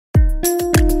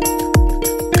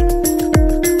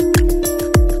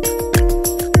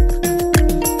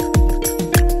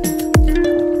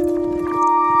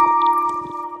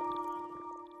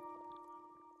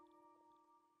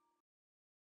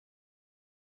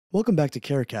Welcome back to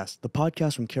CARAHCAST, the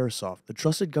podcast from CARASOFT, the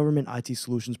trusted government IT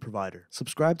solutions provider.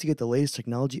 Subscribe to get the latest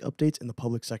technology updates in the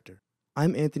public sector.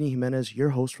 I'm Anthony Jimenez,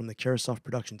 your host from the CARASOFT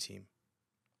production team.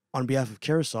 On behalf of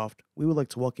CARASOFT, we would like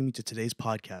to welcome you to today's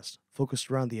podcast, focused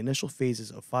around the initial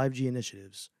phases of 5G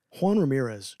initiatives. Juan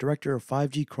Ramirez, Director of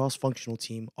 5G Cross-Functional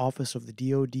Team, Office of the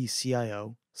DoD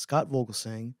CIO, Scott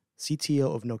Vogelsang,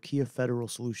 CTO of Nokia Federal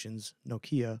Solutions,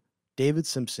 Nokia, David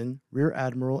Simpson, Rear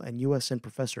Admiral and USN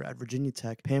Professor at Virginia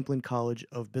Tech Pamplin College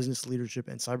of Business Leadership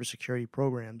and Cybersecurity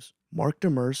Programs, Mark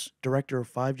Demers, Director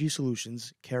of 5G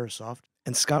Solutions, CARASOFT,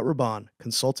 and Scott Raban,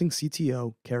 Consulting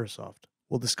CTO, CARASOFT.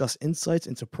 We'll discuss insights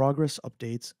into progress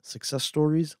updates, success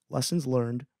stories, lessons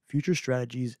learned, future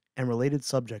strategies, and related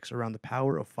subjects around the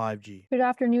power of 5G. Good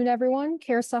afternoon, everyone.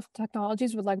 CARASOFT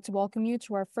Technologies would like to welcome you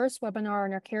to our first webinar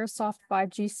in our CARASOFT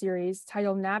 5G series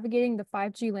titled Navigating the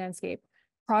 5G Landscape,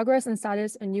 Progress and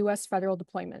Status in U.S. Federal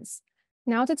Deployments.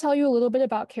 Now to tell you a little bit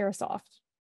about CARASOFT.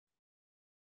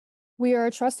 We are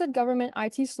a trusted government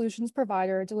IT solutions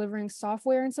provider delivering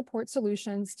software and support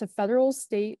solutions to federal,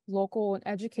 state, local, and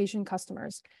education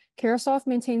customers. CARASOFT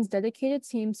maintains dedicated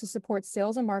teams to support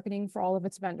sales and marketing for all of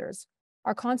its vendors.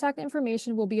 Our contact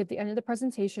information will be at the end of the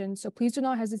presentation, so please do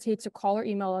not hesitate to call or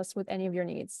email us with any of your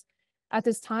needs. At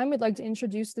this time, we'd like to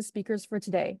introduce the speakers for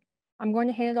today. I'm going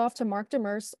to hand it off to Mark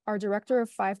Demers, our Director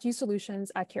of 5G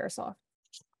Solutions at CARASOFT.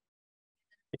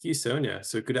 Thank you, Sonia.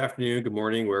 So good afternoon, good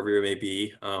morning, wherever you may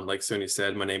be. Like Sonia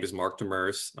said, my name is Mark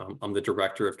Demers. I'm the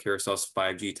Director of CARASOFT's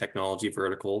 5G technology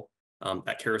vertical.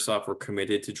 At CARASOFT, we're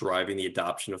committed to driving the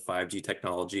adoption of 5G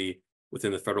technology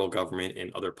within the federal government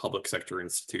and other public sector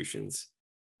institutions.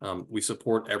 We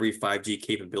support every 5G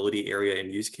capability area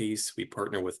and use case. We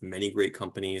partner with many great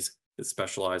companies that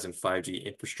specialize in 5G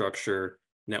infrastructure,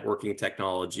 networking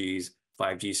technologies,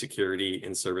 5G security,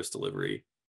 and service delivery.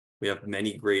 We have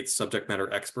many great subject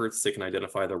matter experts that can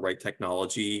identify the right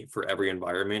technology for every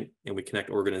environment, and we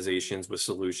connect organizations with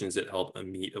solutions that help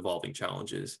them meet evolving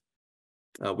challenges.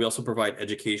 We also provide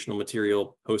educational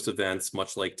material, host events,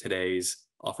 much like today's,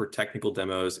 offer technical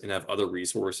demos, and have other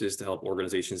resources to help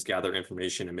organizations gather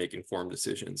information and make informed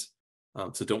decisions.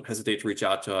 So don't hesitate to reach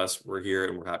out to us. We're here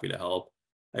and we're happy to help.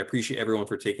 I appreciate everyone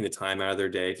for taking the time out of their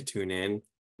day to tune in,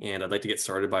 and I'd like to get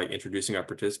started by introducing our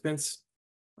participants.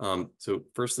 So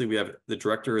firstly, we have the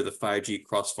Director of the 5G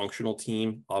Cross-Functional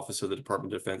Team, Office of the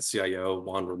Department of Defense CIO,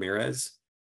 Juan Ramirez.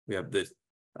 We have the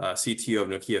CTO of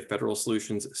Nokia Federal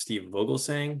Solutions, Steve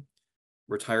Vogelsang,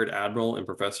 Retired Admiral and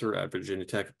Professor at Virginia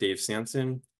Tech, Dave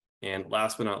Sampson, and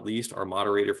last but not least, our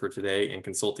moderator for today and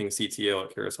Consulting CTO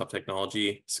at CARASOFT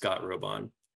Technology, Scott Raban.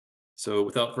 So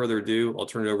without further ado, I'll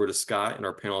turn it over to Scott and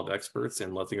our panel of experts,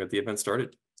 and let's get the event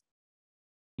started.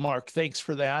 Mark, thanks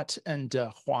for that. And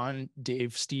Juan,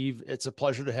 Dave, Steve, it's a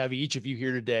pleasure to have each of you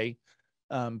here today.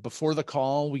 Before the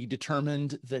call, we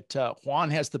determined that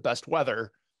Juan has the best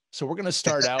weather. So we're going to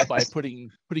start out by putting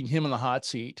him in the hot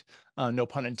seat, no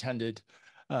pun intended.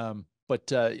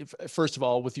 But first of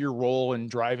all, with your role in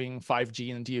driving 5G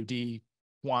in the DoD,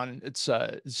 Juan, it's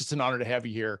just an honor to have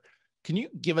you here. Can you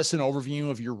give us an overview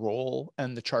of your role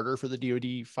and the charter for the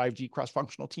DoD 5G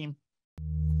cross-functional team?